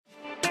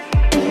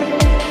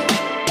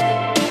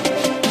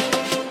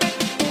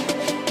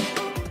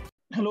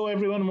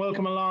everyone.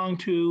 Welcome along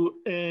to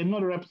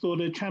another episode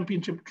of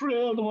Championship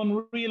Drill, the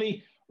one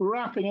really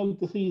wrapping out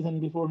the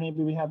season before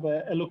maybe we have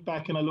a look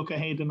back and a look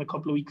ahead in a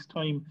couple of weeks'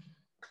 time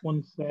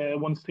once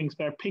things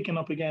start picking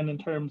up again in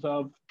terms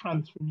of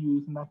transfer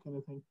news and that kind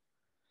of thing.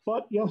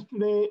 But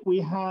yesterday we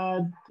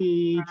had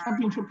the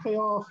Championship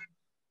playoff,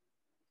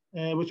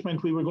 which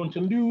meant we were going to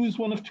lose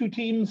one of two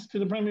teams to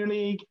the Premier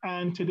League.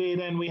 And today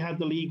then we had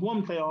the League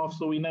One playoff,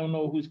 so we now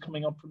know who's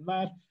coming up from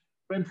that.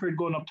 Brentford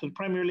going up to the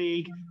Premier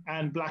League,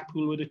 and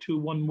Blackpool with a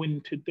 2-1 win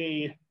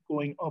today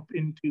going up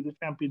into the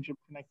Championship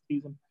for next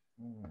season.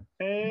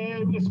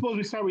 I suppose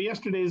we start with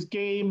yesterday's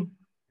game.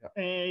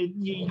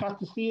 You got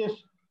to see it.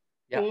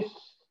 Yeah.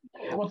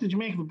 What did you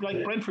make of it?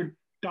 Like, Brentford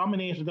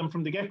dominated them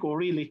from the get-go,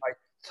 really. I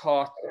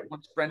thought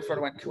once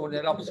Brentford went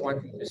 2-0 up,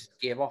 Swansea just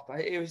gave up.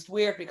 It was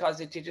weird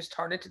because it just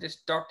turned into this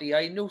dirty.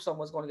 I knew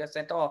someone was going to get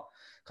sent off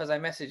because I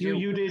messaged you.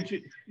 You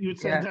did. You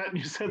said that, and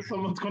you said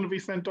someone's going to be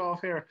sent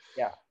off here.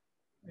 Yeah.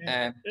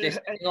 This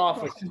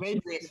off was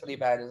disgracefully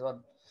bad as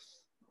well.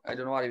 I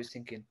don't know what he was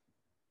thinking.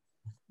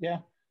 Yeah.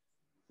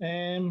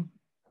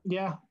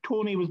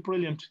 Tony was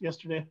brilliant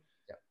yesterday.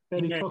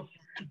 He took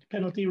the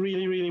penalty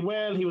really, really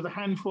well. He was a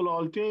handful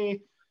all day.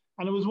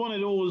 And it was one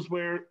of those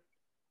where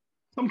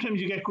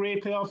sometimes you get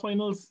great playoff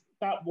finals.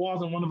 That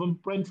wasn't one of them.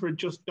 Brentford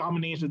just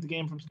dominated the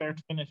game from start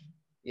to finish.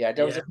 Yeah,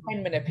 there was a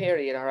 10-minute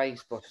period, all right.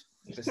 But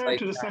the start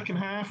to the second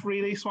half,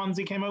 really,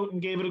 Swansea came out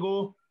and gave it a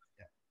go.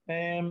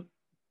 Yeah.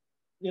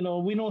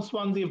 We know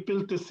Swansea have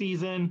built this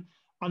season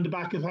on the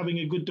back of having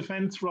a good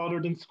defence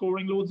rather than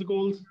scoring loads of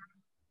goals.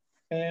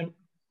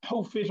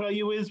 How fit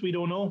Ayew is, we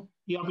don't know.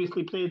 He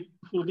obviously played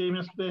the full game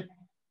yesterday.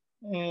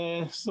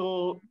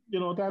 So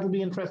that'll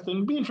be interesting.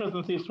 It'll be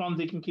interesting to see if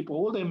Swansea can keep a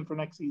hold of him for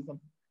next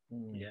season.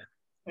 Yeah.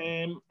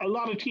 A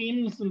lot of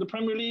teams in the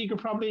Premier League are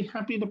probably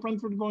happy that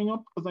Brentford going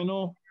up, because I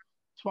know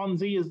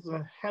Swansea is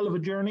a hell of a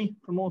journey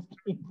for most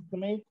teams to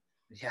make.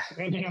 Yeah.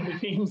 Depending on the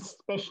teams,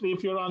 especially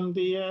if you're on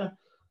the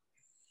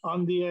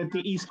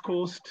East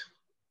Coast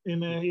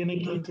in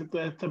England.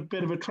 It's a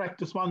bit of a trek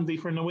to Swansea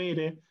for an away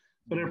day,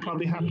 but they're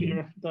probably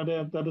happier that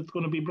it's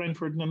going to be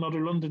Brentford and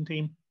another London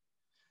team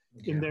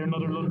in their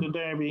another London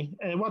derby.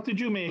 What did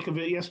you make of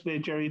it yesterday,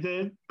 Jerry?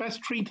 The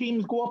best three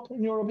teams go up,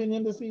 in your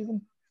opinion, this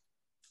season?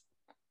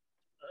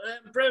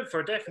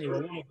 Brentford definitely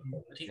were one of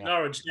them. I think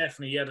Norwich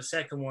definitely, the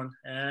second one.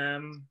 I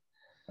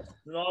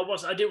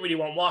didn't really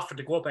want Watford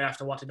to go up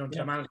after what they done to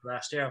the manager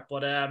last year,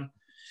 but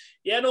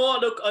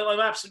look, I'm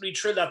absolutely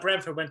thrilled that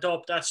Brentford went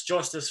up. That's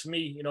justice for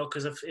me,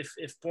 because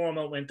if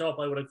Bournemouth went up,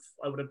 I would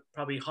have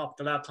probably hopped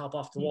the laptop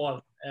off the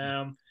wall.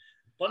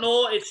 But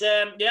no, it's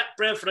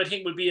Brentford I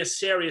think will be a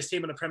serious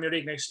team in the Premier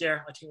League next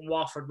year. I think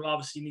Watford will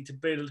obviously need to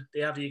build.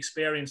 They have the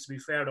experience, to be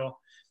fair though.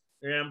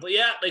 I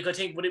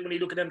think when you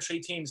look at them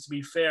three teams, to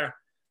be fair,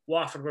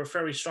 Watford were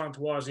very strong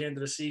towards the end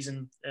of the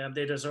season.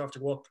 They deserve to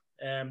go up.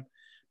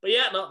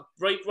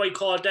 Right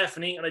call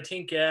definitely, and I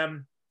think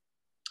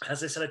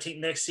as I said, I think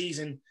next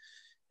season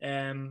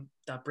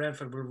that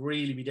Brentford will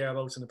really be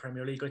thereabouts in the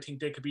Premier League. I think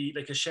they could be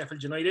like a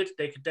Sheffield United.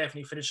 They could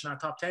definitely finish in our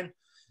top 10.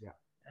 Yeah.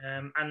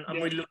 And I'm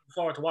really looking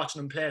forward to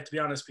watching them play, to be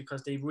honest,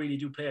 because they really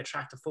do play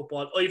attractive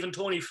football. Ivan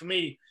Toney, for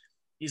me,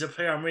 he's a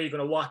player I'm really going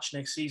to watch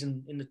next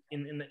season in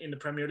the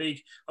Premier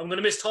League. I'm going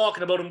to miss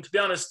talking about him, to be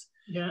honest.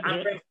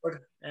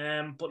 Brentford.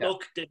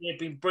 Look, they've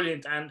been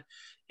brilliant, and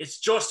it's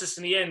justice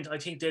in the end. I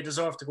think they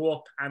deserve to go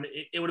up, and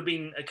it would have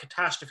been a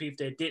catastrophe if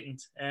they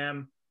didn't.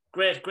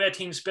 Great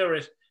team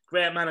spirit,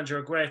 great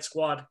manager, great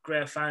squad,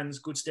 great fans,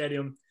 good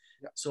stadium.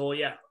 Yeah. So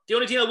the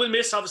only thing I will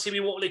miss, obviously,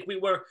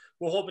 we're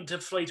hoping to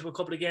fly to a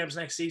couple of games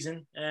next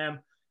season.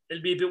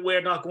 It'll be a bit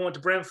weird not going to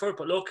Brentford,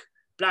 but look,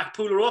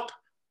 Blackpool are up.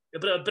 A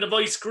bit of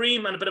ice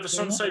cream and a bit of a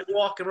sunside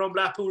walk around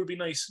Blackpool would be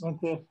nice.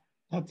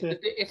 That's it.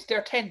 It's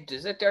their 10th,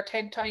 is it? Their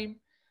 10th time,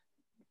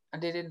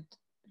 and they didn't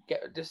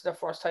get. This is their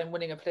first time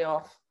winning a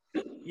playoff.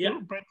 Yeah,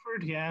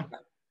 Brentford. Yeah,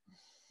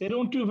 they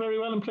don't do very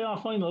well in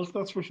playoff finals,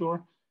 that's for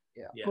sure.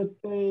 Yeah.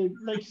 But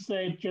like you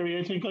said, Jerry,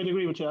 I think I'd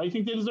agree with you. I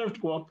think they deserve to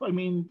go up. I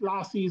mean,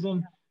 last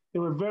season they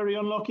were very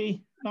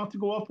unlucky not to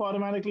go up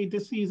automatically.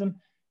 This season,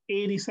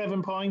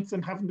 87 points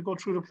and having to go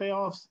through the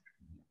playoffs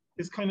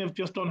is kind of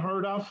just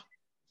unheard of.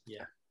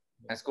 Yeah,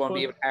 it's going to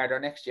be even harder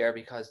next year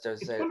because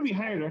it's going to be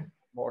harder.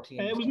 More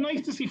teams. It was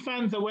nice to see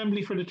fans at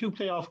Wembley for the two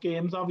playoff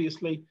games,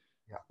 obviously.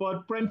 Yeah.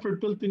 But Brentford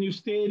built the new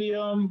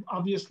stadium.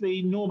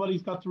 Obviously,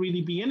 nobody's got to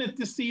really be in it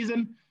this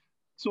season.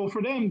 So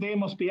for them, they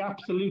must be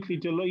absolutely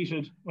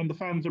delighted when the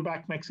fans are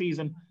back next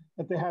season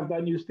that they have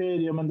that new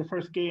stadium, and the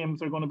first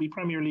games are going to be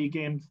Premier League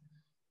games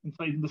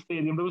inside the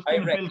stadium. I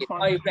reckon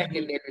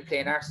they'll be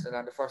playing Arsenal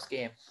on the first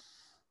game.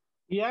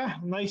 Yeah,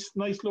 nice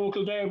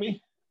local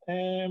derby.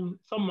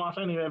 Somewhat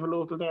anyway of a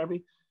local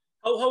derby.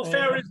 How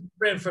far is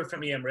Brentford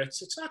from the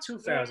Emirates? It's not too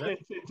far, is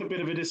it? It's a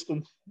bit of a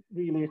distance,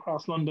 really,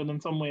 across London in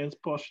some ways,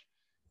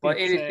 but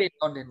it is in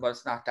London, but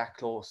it's not that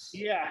close.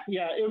 Yeah,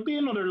 it would be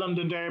another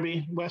London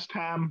derby. West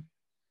Ham.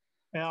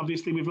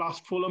 Obviously, we've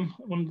lost Fulham,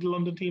 one of the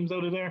London teams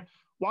out of there.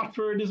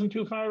 Watford isn't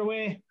too far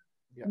away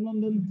in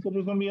London, so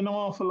there's going to be an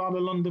awful lot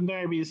of London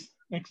derbies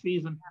next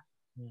season.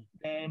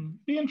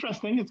 Be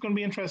interesting. It's going to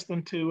be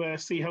interesting to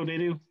see how they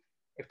do.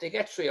 If they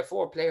get 3 or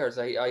 4 players,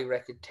 I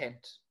reckon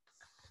 10th.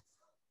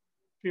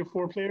 3 or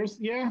 4 players,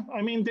 yeah.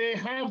 I mean, they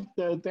have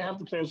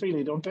the players,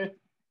 really, don't they?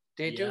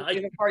 They do. They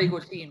have a very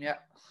good team, yeah.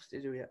 They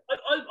do, yeah.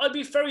 I'd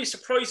be very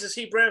surprised to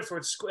see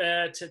Brentford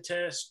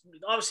to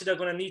obviously they're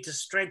going to need to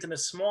strengthen a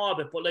small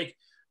bit, but like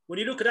when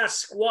you look at that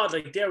squad,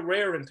 like they're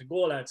raring to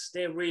go, lads.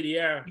 They really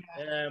are.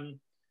 Yeah.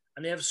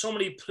 And they have so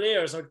many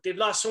players. Like, they've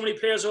lost so many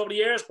players over the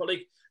years, but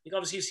like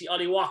obviously you see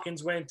Ollie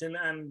Watkins went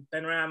and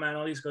Ben Rama and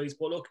all these guys.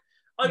 But look,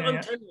 I'm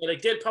telling you,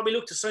 like they'll probably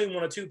look to sign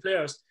 1 or 2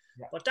 players.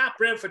 Yeah. But that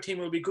Brentford team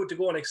will be good to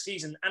go next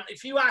season. And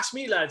if you ask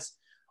me, lads,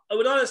 I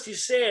would honestly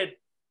say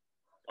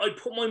I'd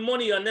put my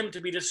money on them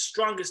to be the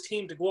strongest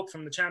team to go up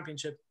from the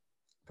Championship.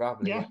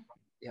 Probably. Yeah.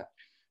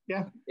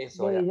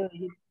 So, very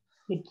good.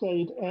 Good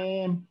played.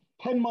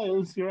 10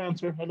 miles, your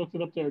answer. I looked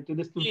it up there. The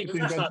distance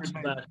between that's not too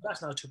bad.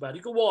 That's not too bad.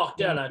 You can walk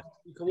there, lad.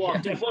 You can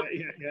walk there. But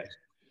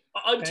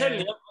I'm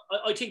telling you,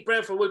 I think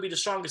Brentford will be the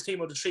strongest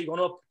team of the 3 going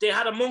up. They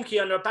had a monkey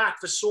on their back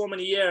for so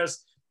many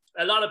years.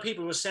 A lot of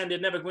people were saying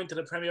they'd never go into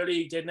the Premier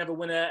League. They'd never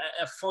win a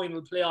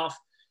final playoff.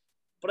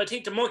 But I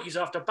think the monkey's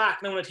off their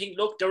back now. And I think,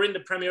 look, they're in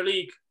the Premier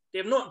League. They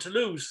have nothing to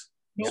lose.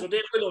 So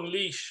they will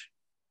unleash.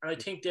 And I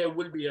think they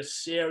will be a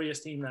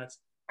serious team, lads.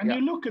 And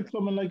you look at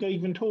someone like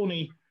Ivan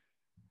Toney.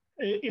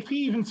 If he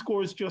even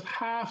scores just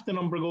half the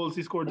number of goals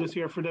he scored this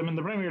year for them in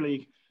the Premier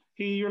League,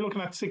 you're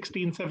looking at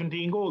 16,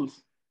 17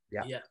 goals.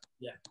 Yeah.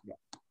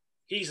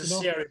 He's a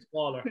serious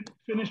baller.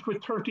 Finished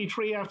with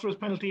 33 after his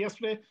penalty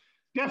yesterday.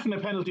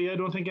 Definite penalty. I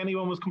don't think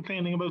anyone was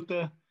complaining about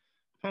the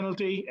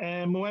penalty.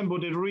 Muembo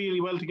did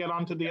really well to get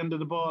onto the end of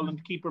the ball, and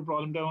the keeper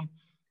brought him down.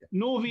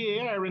 No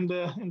VAR in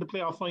the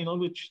playoff final,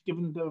 which,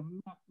 given the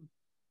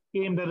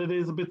game that it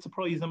is, a bit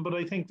surprising. But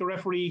I think the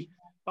referee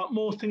got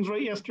most things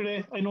right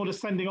yesterday. I know the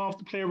sending off,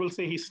 the player will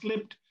say he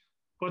slipped,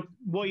 but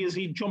why is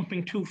he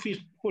jumping 2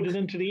 feet, put it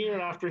into the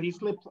air after he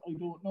slipped? I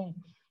don't know.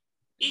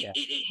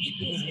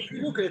 If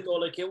you look at it though,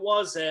 like it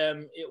was.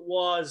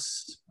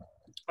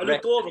 I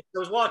looked over. I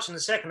was watching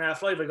the second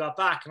half live. I got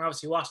back and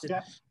obviously watched it.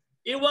 Yeah.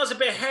 It was a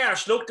bit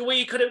harsh. Look, the way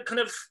he could have kind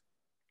of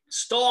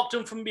stalked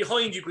him from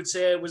behind, you could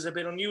say, was a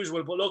bit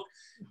unusual. But look,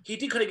 he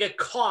did kind of get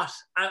caught,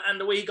 and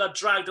the way he got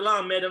dragged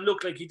along made him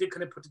look like he did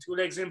kind of put the 2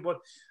 legs in. But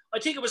I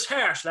think it was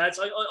harsh, lads.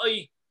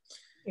 I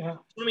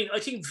mean, I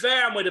think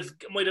VAR might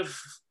have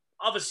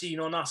obviously,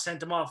 not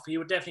sent him off. He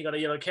would definitely got a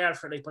yellow card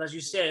for it. Like, but as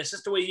you say, it's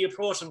just the way he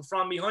approached him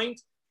from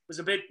behind was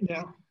a bit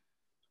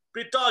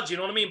dodgy. You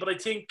know what I mean? But I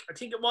think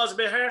it was a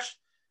bit harsh.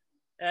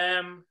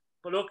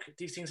 But look,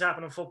 these things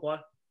happen in football.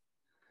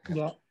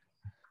 Yeah,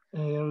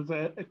 it was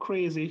a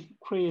crazy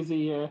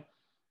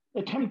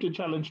attempted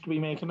challenge to be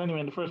making anyway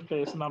in the first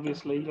place, and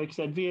obviously, like I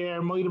said,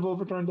 VAR might have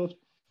overturned it.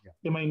 Yeah.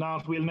 They might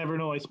not. We'll never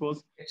know, I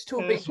suppose. It's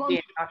too big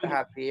not to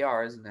have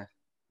VAR, isn't it?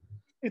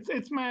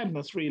 It's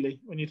madness, really,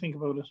 when you think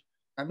about it.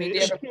 I mean, they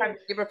have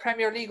a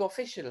Premier League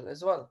official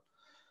as well.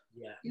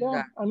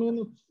 Yeah. I mean,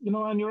 it's,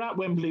 and you're at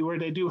Wembley where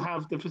they do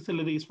have the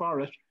facilities for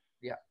it.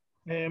 Yeah.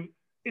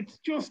 It's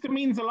just, it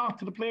means a lot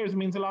to the players. It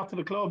means a lot to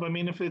the club. I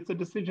mean, if it's a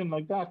decision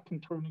like that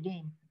can turn a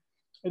game.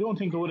 I don't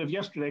think it would have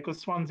yesterday because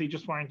Swansea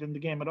just weren't in the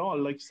game at all,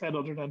 like you said,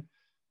 other than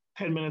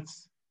 10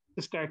 minutes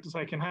to start the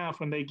second half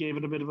when they gave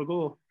it a bit of a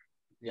go.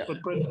 Yeah.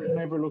 But Brentford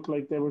never looked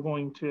like they were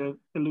going to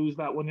lose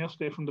that one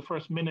yesterday from the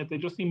first minute. They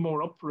just seemed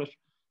more up for it.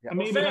 Yeah. And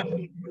maybe that's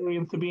the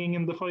experience of being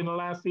in the final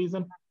last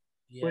season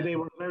where they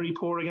were very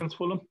poor against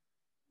Fulham.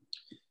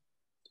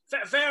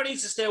 VAR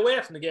needs to stay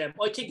away from the game.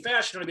 I think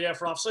VAR should only be there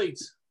for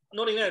offsides.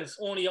 Nothing else,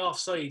 only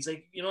offsides.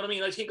 Like, you know what I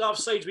mean? I think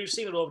offsides, we've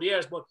seen it over the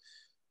years, but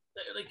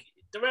like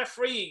the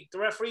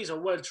referees are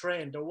well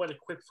trained, they're well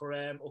equipped for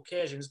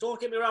occasions.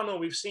 Don't get me wrong, no,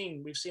 we've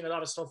seen a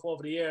lot of stuff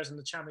over the years in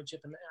the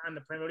Championship and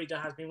the Premier League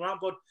that has been wrong,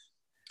 but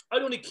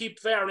I'd only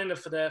keep VAR in it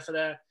for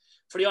the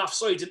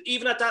offsides. And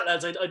even at that,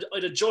 lads,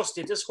 I'd adjust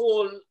it. This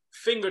whole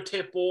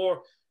fingertip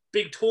or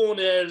big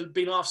toenail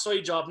being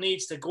offside job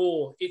needs to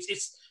go.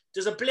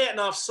 There's a blatant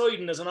offside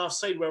and there's an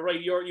offside where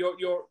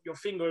your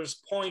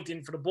fingers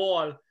pointing for the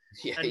ball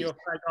and you're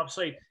flagged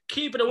offside.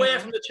 Keep it away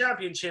from the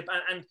Championship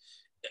and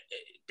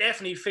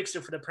definitely fix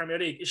it for the Premier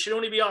League. It should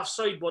only be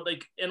offside, but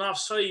like an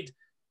offside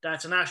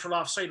that's an actual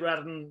offside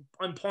rather than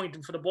I'm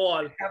pointing for the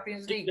ball.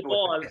 Champions League the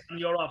ball and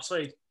you're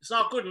offside. It's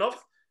not good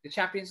enough. The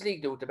Champions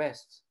League do it the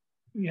best.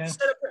 Yeah.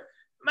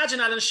 Imagine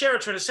Alan Shearer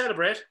trying to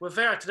celebrate with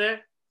VAR today.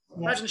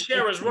 Imagine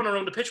Shearer's running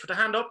around the pitch with the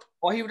hand up.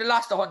 Oh, he would have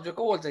lost 100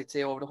 goals, I'd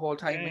say, over the whole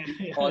time.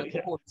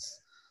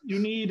 You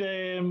need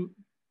a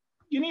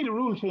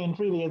rule change,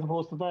 really, as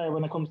opposed to VAR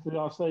when it comes to the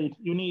offside.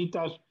 You need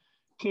that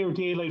clear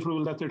daylight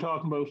rule that they're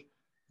talking about.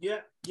 Yeah.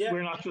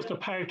 Where not just a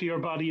part of your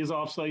body is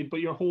offside,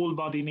 but your whole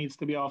body needs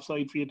to be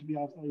offside for you to be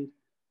offside.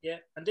 Yeah,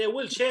 and they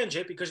will change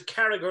it because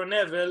Carragher,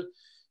 Neville,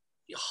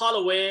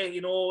 Holloway,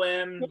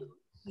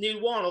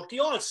 Neil Warnock, they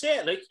all say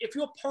it. Like, if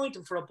you're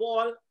pointing for a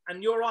ball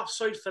and you're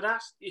offside for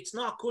that, it's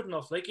not good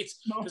enough. Like,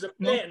 there's a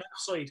blatant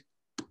offside.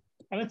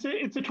 And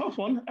it's a tough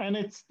one, and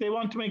they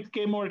want to make the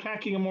game more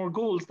attacking and more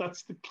goals.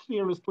 That's the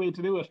clearest way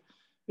to do it,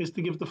 is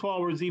to give the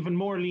forwards even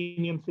more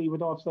leniency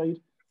with offside.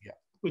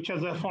 which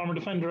as a former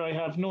defender I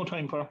have no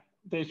time for.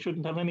 They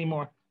shouldn't have any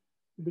more.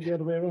 It'd be the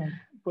other way around.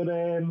 But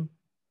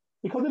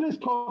because it is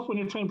tough when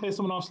you're trying to play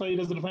someone offside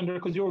as a defender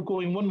because you're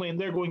going one way and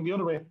they're going the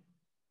other way.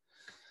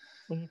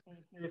 When you're trying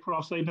to play for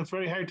offside, and it's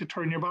very hard to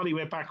turn your body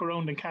weight back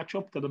around and catch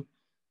up to them.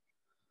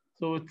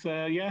 So it's,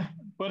 yeah.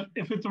 But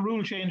if it's a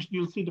rule change,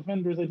 you'll see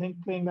defenders, I think,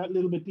 playing that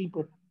little bit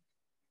deeper.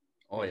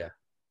 Oh, yeah.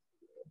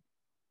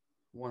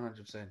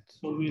 100%.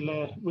 So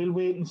we'll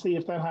wait and see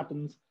if that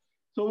happens.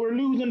 So we're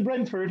losing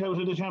Brentford out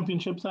of the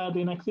Championship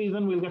sadly next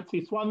season. We'll get to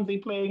see Swansea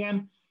play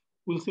again.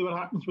 We'll see what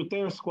happens with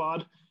their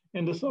squad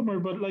in the summer.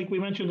 But like we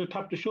mentioned at the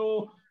top of the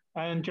show,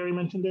 and Jerry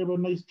mentioned there about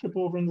a nice trip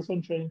over in the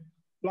sunshine.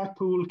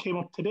 Blackpool came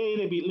up today.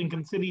 They beat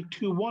Lincoln City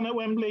 2-1 at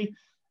Wembley.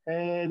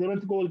 They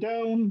went to goal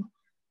down.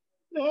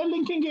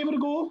 Lincoln gave it a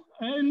go.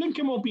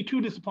 Lincoln won't be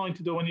too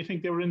disappointed though when you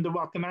think they were in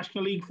the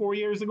National League 4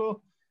 years ago.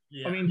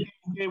 Yeah. I mean,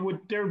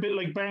 they're a bit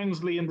like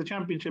Barnsley in the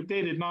Championship.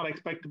 They did not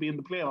expect to be in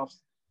the playoffs.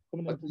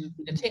 But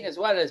the thing as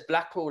well is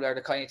Blackpool are the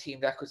kind of team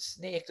that could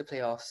snake the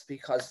playoffs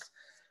because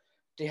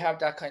they have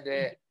that kind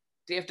of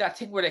they have that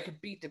thing where they can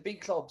beat the big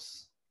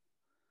clubs.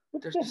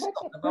 There's just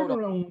something about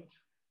them.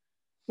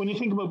 When you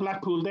think about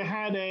Blackpool, they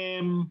had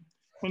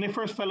when they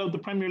first fell out of the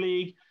Premier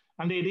League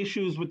and they had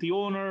issues with the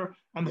owner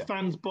and the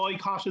fans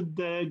boycotted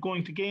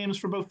going to games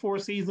for about 4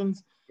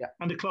 seasons,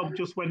 and the club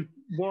just went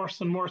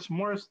worse and worse and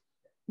worse.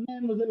 And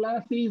then was it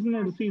last season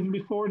or the season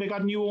before they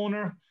got a new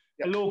owner?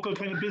 A local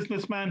kind of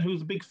businessman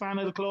who's a big fan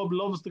of the club,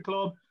 loves the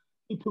club.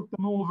 He took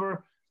them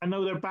over and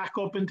now they're back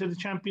up into the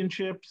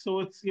Championship.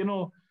 So it's,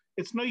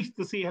 it's nice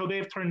to see how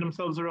they've turned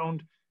themselves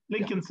around.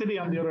 Lincoln City,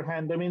 on the other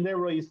hand, I mean, their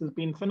rise has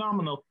been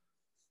phenomenal.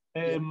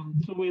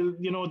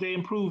 So they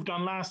improved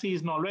on last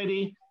season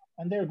already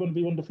and they're going to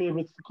be one of the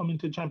favourites to come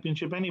into the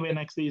Championship anyway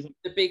next season.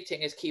 The big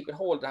thing is keeping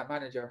hold of that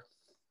manager.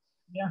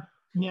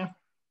 Yeah.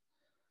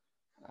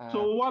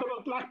 So what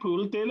about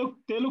Blackpool? They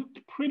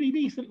looked pretty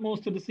decent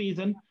most of the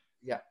season.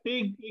 Yeah,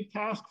 big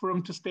task for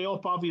them to stay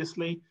up,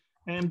 obviously,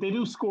 and they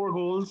do score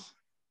goals.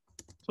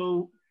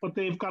 So, but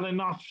they've got to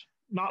not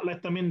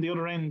let them in the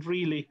other end,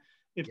 really,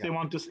 if they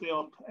want to stay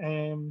up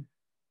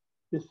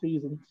this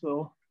season.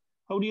 So,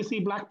 how do you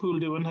see Blackpool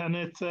doing? And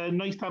it's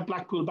nice to have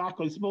Blackpool back,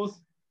 I suppose.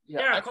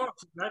 Yeah, they're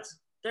courses, lads.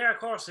 They're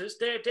courses.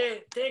 They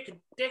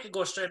could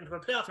go straight into a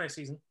playoff next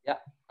season. Yeah,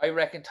 I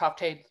reckon top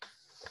 10.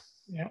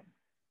 Yeah.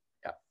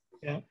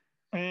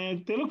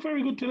 They look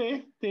very good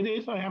today. They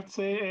did, I have to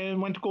say.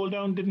 Went to goal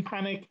down, didn't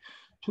panic.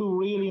 2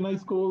 really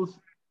nice goals.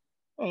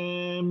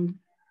 In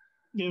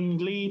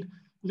lead.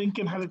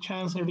 Lincoln had a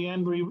chance near the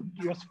end where you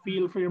just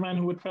feel for your man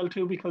who it fell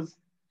to because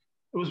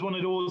it was one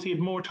of those, he had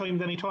more time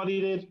than he thought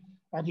he did,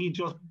 and he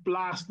just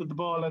blasted the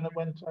ball and it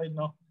went,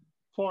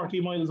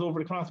 40 miles over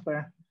the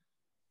crossbar.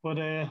 But,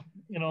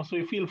 so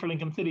you feel for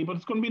Lincoln City. But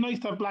it's going to be nice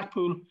to have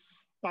Blackpool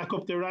back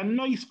up there. And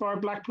nice for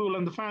Blackpool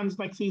and the fans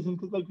next season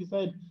because, like we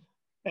said,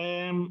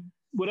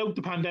 without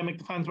the pandemic,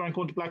 the fans weren't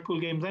going to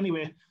Blackpool games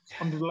anyway.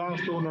 Under the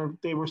last owner,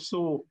 they were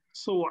so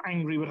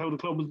angry with how the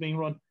club was being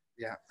run.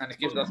 Yeah, and it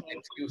gives us an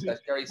excuse, as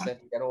Jerry said,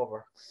 to get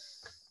over.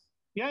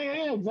 Yeah,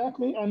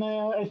 exactly. And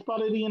I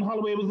spotted Ian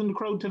Holloway was in the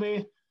crowd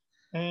today.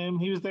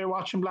 He was there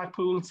watching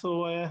Blackpool,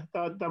 so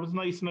that was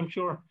nice, and I'm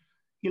sure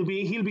he'll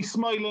be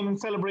smiling and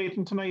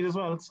celebrating tonight as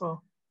well.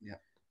 So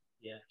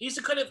yeah, he's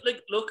the kind of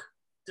look.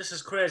 This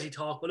is crazy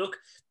talk, but look,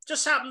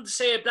 just happened to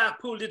say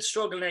Blackpool did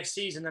struggle next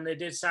season and they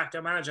did sack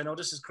their manager. Now,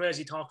 this is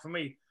crazy talk for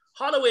me.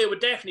 Holloway would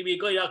definitely be a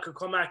guy that could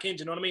come back in,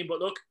 do you know what I mean? But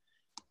look,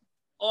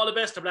 all the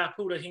best to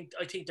Blackpool. I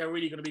think they're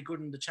really going to be good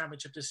in the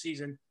Championship this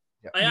season.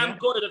 Yeah. I am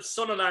gutted that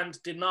Sunderland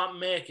did not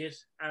make it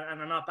and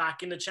are not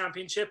back in the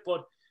Championship,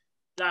 but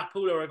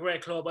Blackpool are a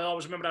great club. I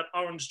always remember that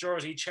orange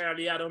jersey,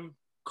 Charlie Adam,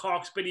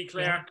 Cork's Billy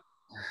Clare.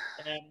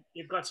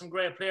 You've got some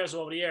great players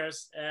over the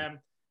years.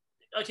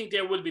 I think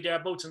they will be there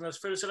both in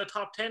for the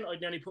top 10.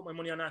 I'd nearly put my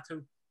money on that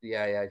too.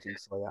 Yeah, I think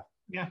so,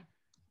 yeah.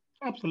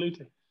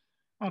 Absolutely.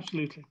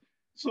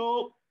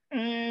 So,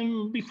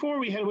 before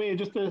we head away,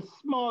 just a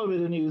small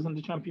bit of news on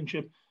the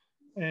Championship.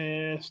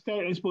 I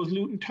suppose,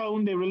 Luton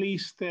Town, they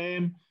released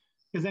Kazenga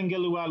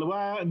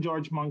Lualua and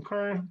George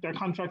Moncur. Their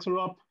contracts are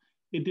up.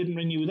 It didn't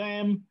renew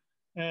them.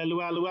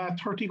 Lualua,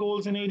 30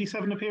 goals in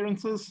 87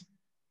 appearances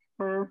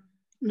for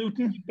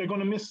Luton. They're going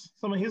to miss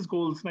some of his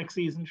goals next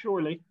season,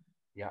 surely.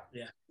 Yeah.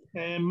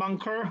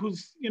 Moncur,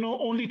 who's,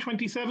 only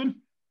 27.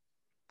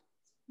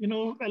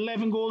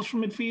 11 goals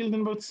from midfield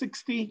in about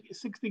 60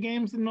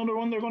 games. Another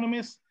one they're going to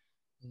miss.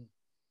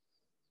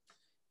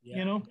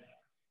 Yeah.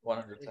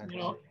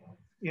 100%.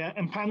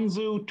 And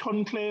Panzu,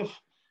 Tuncliffe,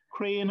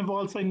 Crane have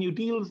all signed new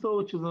deals, though,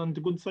 which is on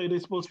the good side, I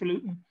suppose, for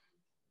Luton.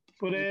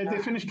 But they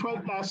finished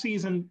 12th last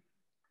season.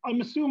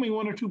 I'm assuming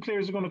 1 or 2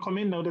 players are going to come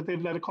in now that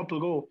they've let a couple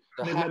go.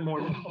 They've let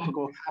more than a couple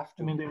go.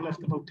 I mean, they've let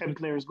about 10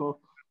 players go.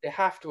 They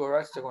have to, or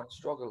else they're going to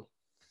struggle.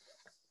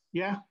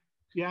 Yeah.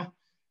 I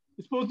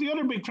suppose the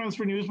other big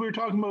transfer news, we were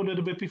talking about it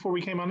a bit before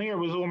we came on here,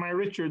 was Omar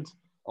Richards.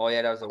 Oh,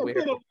 yeah, that was a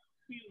weird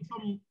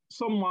one.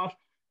 Somewhat.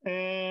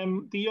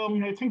 The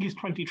young, I think he's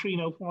 23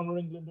 now, former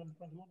England under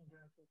 21.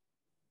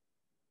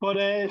 But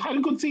had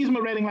a good season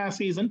with Reading last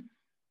season.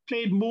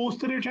 played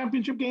most of their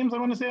championship games, I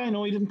want to say. I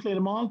know he didn't play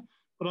them all,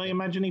 but I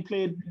imagine he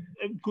played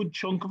a good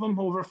chunk of them,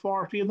 over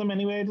 40 of them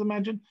anyway, I'd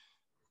imagine.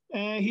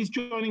 He's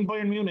joining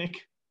Bayern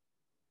Munich.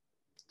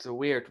 It's a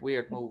weird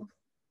move.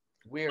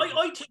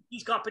 I think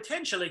he's got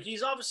potential. Like,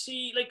 he's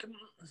obviously, like,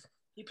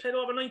 he played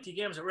over 90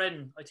 games at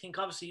Reading. I think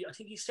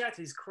he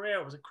started his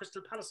career was at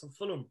Crystal Palace and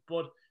Fulham,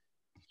 but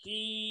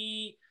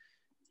we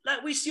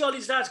see all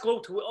these lads go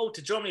out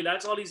to Germany,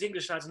 lads, all these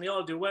English lads, and they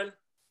all do well.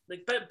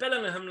 Like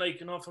Bellingham, like,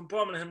 you know, from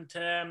Birmingham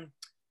to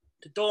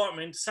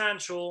Dortmund,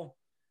 Sancho,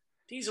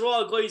 these are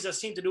all guys that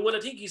seem to do well. I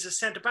think he's a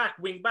centre back,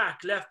 wing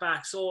back, left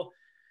back. So,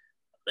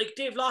 like,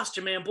 they've lost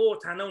Jermaine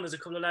Boateng now. There's a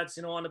couple of lads,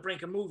 you know, on the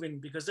brink of moving,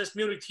 because this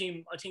Munich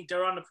team, I think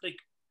they're on the, like,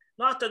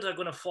 not that they're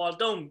going to fall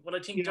down, but I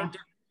think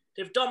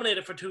they've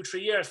dominated for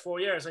 2-3 years, 4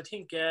 years. I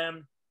think,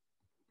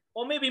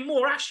 or maybe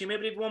more actually.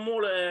 Maybe they've won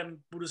more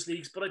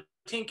Bundesligas, but I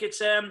think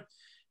it's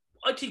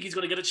I think he's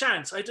going to get a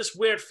chance. I have this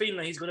weird feeling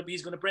that he's going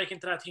to break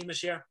into that team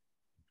this year.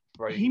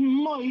 Right. He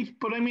might,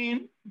 but I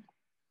mean,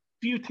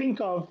 if you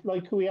think of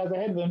like who he has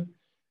ahead of him,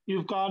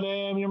 you've got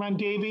your man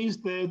Davies,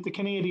 the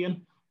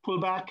Canadian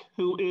fullback,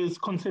 who is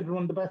considered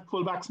one of the best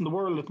fullbacks in the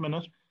world at the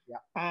minute,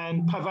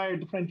 and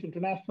Pavard, the French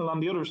international, on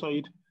the other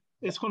side.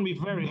 It's going to be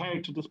very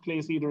hard to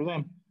displace either of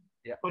them.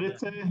 Yeah. But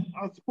it's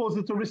I suppose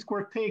it's a risk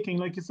worth taking,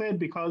 like you said,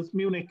 because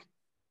Munich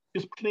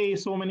just play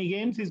so many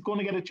games. He's going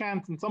to get a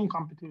chance in some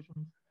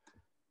competitions.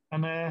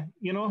 And,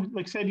 you know,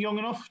 like I said, young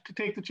enough to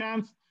take the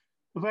chance.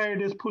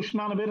 Pavard is pushing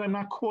on a bit. I'm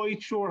not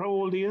quite sure how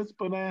old he is,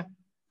 but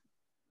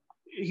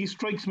he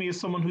strikes me as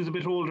someone who's a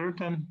bit older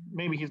than,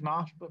 maybe he's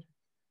not, but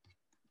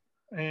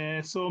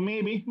so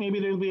maybe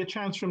there'll be a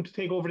chance for him to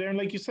take over there. And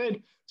like you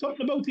said,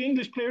 something about the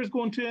English players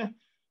going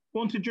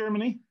to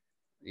Germany.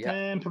 Yeah.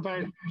 And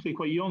Pavard is actually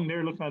quite young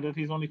there, looking at it.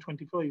 He's only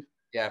 25.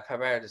 Yeah,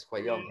 Pavard is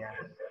quite young,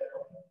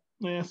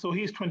 yeah. So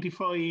he's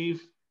 25.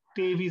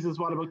 Davies is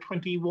what, about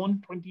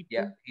 21, 22?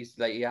 Yeah, he's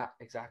like, yeah,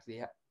 exactly,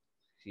 yeah.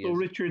 So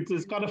Richards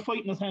has got a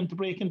fight in his hand to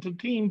break into the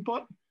team,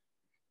 but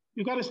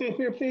you've got to say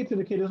fair play to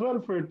the kid as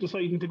well for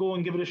deciding to go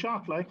and give it a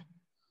shot, like.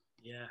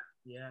 Yeah.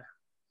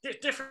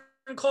 Different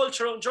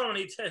culture out in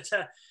Germany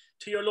to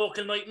your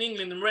local night in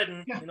England and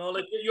Reading. Yeah. You know,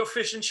 like, your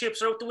fish and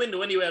chips are out the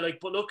window anyway, like,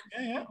 but look.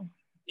 Yeah.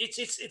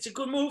 It's a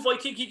good move. I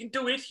think he can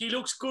do it. He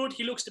looks good.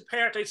 He looks the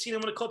part. I've seen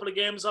him in a couple of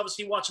games,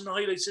 obviously watching the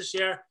highlights this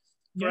year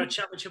for our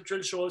championship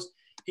drill shows.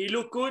 He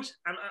looked good,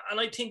 and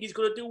I think he's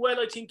going to do well.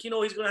 I think, you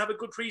know, he's going to have a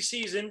good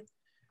pre-season.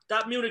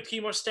 That Munich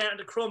team are starting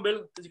to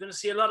crumble. He's going to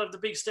see a lot of the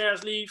big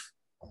stars leave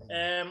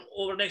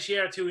over the next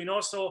year or two, you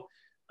know. So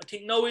I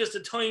think now is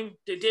the time.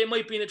 They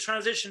might be in a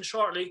transition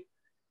shortly,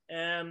 but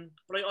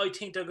I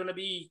think they're going to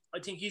be. I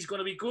think he's going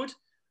to be good,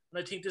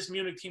 and I think this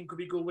Munich team could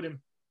be good with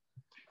him.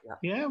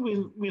 Yeah,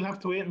 we'll have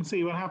to wait and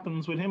see what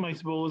happens with him, I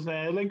suppose.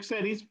 Like I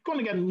said, he's going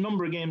to get a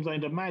number of games,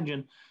 I'd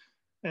imagine,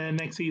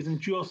 next season,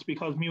 just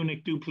because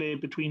Munich do play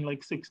between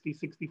like 60,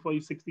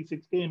 65,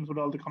 66 games with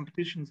all the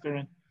competitions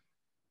they're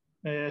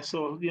in.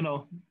 So, you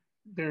know,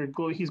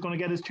 he's going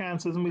to get his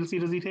chances, and we'll see,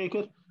 does he take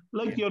it?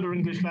 Like the other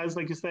English lads,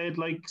 like you said,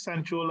 like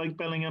Sancho, like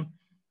Bellingham,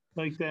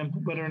 like them,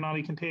 whether or not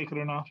he can take it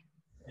or not.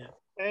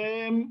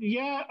 I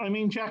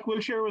mean, Jack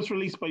Wilshere was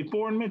released by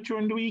Bournemouth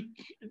during the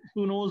week.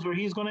 Who knows where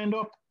he's going to end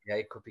up? Yeah,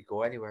 he could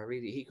go anywhere,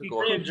 really. He could go.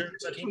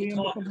 Rangers. I think he's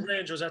talking to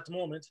Rangers at the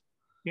moment.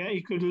 Yeah,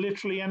 he could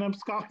literally end up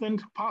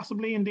Scotland,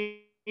 possibly,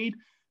 indeed.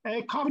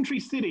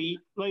 Coventry City,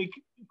 like,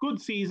 good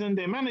season.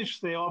 They managed to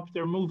stay up.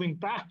 They're moving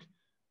back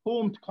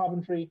home to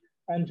Coventry,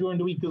 and during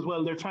the week as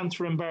well, their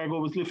transfer embargo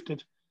was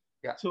lifted.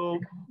 Yeah. So,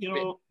 you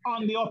know,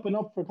 on the up and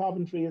up for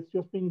Coventry. It's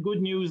just been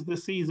good news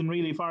this season,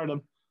 really, for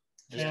them.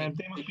 They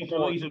must be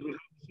delighted with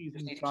the season.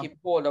 Just need to keep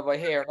hold of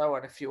here now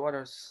and a few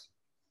others.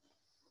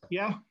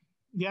 Yeah.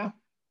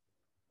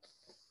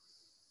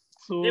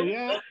 So,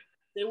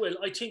 They will.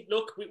 I think,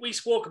 look, we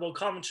spoke about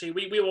Coventry.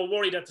 We were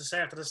worried at the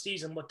start of the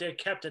season, but they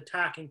kept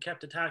attacking,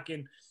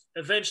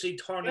 eventually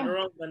turned it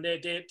around, and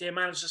they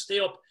managed to stay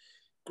up.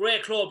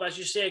 Great club, as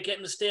you say,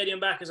 getting the stadium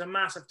back is a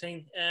massive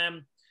thing.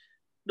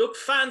 Look,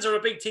 fans are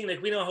a big thing.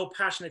 Like, we know how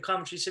passionate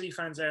Coventry City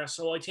fans are.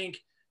 So I think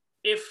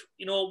if,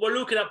 you know, we're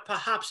looking at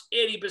perhaps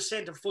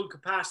 80% of full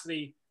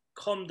capacity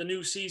come the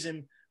new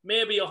season,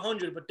 maybe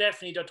 100, but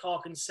definitely they're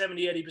talking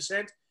 70,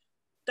 80%.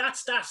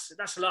 That's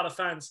a lot of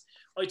fans.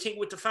 I think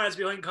with the fans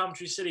behind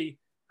Coventry City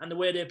and the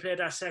way they play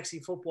that sexy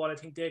football, I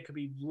think they could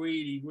be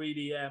really,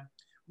 really,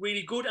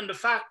 really good. And the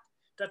fact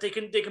that they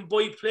can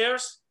buy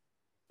players,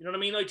 you know what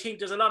I mean? I think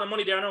there's a lot of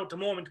money there now at the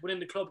moment within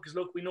the club, because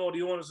look, we know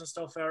the owners and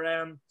stuff are,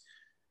 you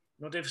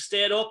know, they've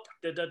stayed up.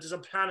 There's a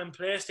plan in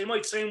place. They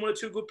might sign 1 or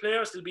 2 good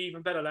players. They'll be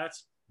even better,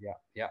 lads.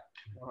 Yeah.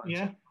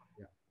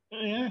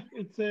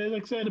 It's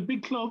like I said, a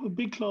big club.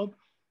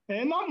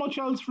 Not much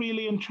else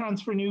really in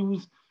transfer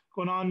news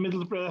going on.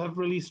 Middlesbrough have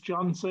released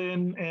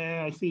Johnson.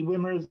 I see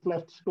Wimmers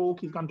left Stoke.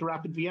 He's gone to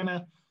Rapid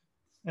Vienna.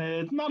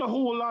 Not a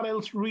whole lot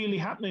else really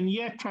happening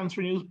yet,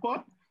 transfer news,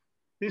 but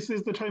this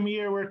is the time of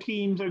year where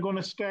teams are going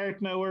to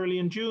start now early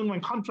in June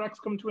when contracts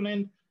come to an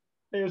end.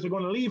 Players are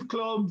going to leave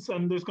clubs,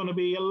 and there's going to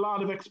be a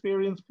lot of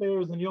experienced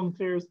players and young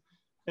players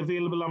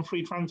available on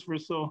free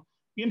transfers. So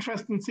be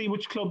interesting to see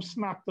which clubs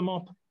snap them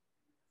up.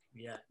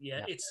 Yeah.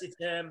 It's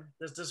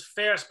there's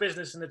fierce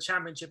business in the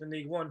Championship and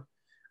League One,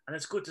 and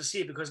it's good to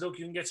see it because look,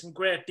 you can get some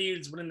great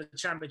deals within the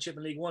Championship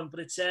and League One. But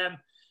it's I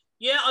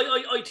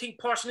think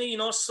personally,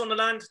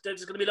 Sunderland,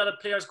 there's going to be a lot of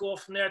players go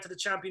from there to the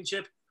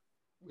Championship.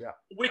 Yeah.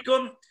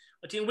 Wickham,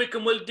 I think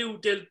Wickham will do.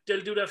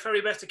 They'll do their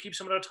very best to keep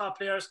some of their top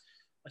players.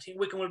 I think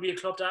Wickham will be a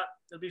club that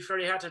it'll be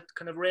very hard to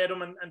kind of raid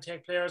them and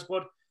take players,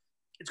 but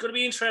it's going to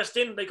be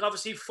interesting. Like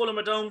obviously Fulham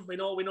are down. We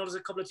know there's a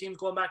couple of teams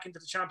going back into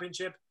the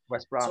Championship.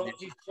 West Brom. So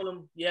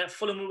Fulham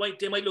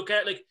they might look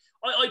at like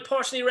I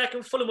personally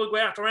reckon Fulham will go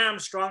after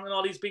Armstrong and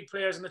all these big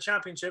players in the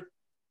Championship.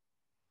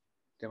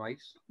 They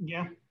might.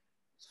 Yeah.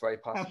 It's very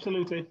possible.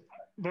 Absolutely.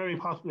 Very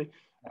possibly.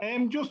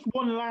 Just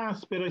one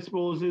last bit, I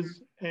suppose,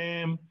 is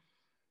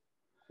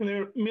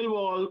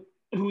Millwall,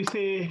 who we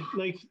say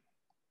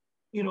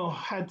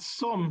had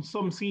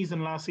some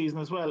season last season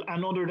as well,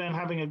 and other than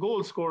having a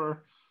goal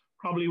scorer,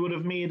 probably would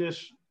have made it,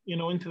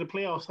 into the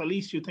playoffs. At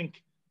least you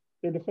think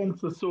their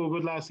defence was so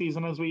good last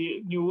season, as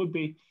we knew would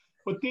be.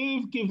 But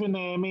they've given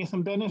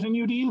Mason Bennett a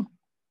new deal.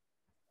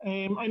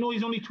 I know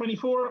he's only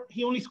 24.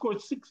 He only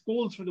scored 6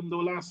 goals for them though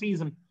last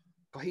season.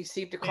 But he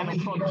seemed to come in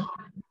front.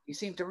 He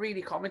seemed to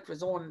really come into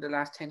his own in the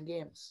last 10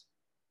 games.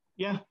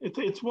 Yeah,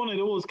 it's one of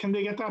those. Can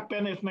they get that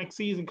Bennett next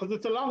season? Because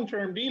it's a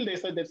long-term deal. They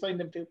said they've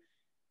signed him to.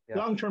 Yeah.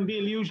 Long-term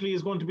deal usually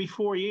is going to be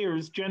 4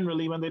 years,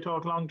 generally, when they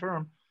talk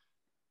long-term.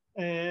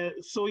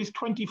 So he's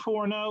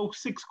 24 now,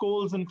 6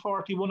 goals and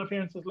 41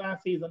 appearances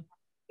last season.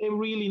 They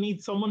really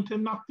need someone to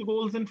knock the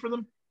goals in for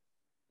them.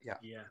 Yeah.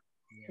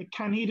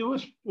 Can he do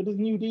it with his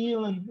new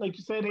deal? And like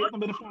you said, hitting a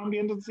bit of form at the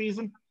end of the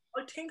season.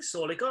 I think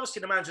so. Like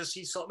obviously the manager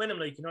sees something in him,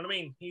 like, you know what I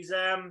mean? He's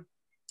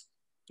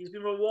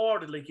been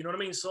rewarded, like, you know what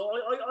I mean? So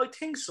I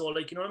think so,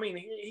 like, you know what I mean?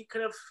 He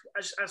kind of,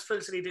 as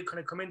Phil said, he did kind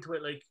of come into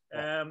it, like,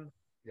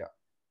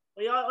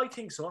 I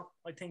think so.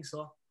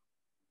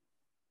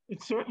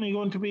 It's certainly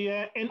going to be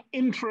an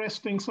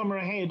interesting summer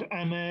ahead,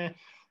 and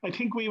I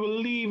think we will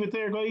leave it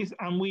there, guys,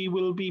 and we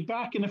will be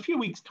back in a few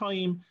weeks'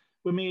 time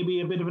with maybe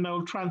a bit of an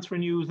old transfer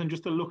news and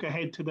just a look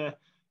ahead to the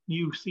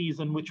new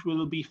season, which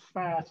will be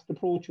fast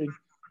approaching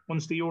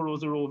once the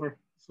Euros are over.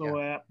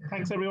 So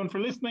thanks everyone for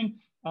listening,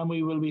 and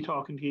we will be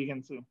talking to you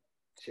again soon.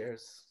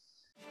 Cheers.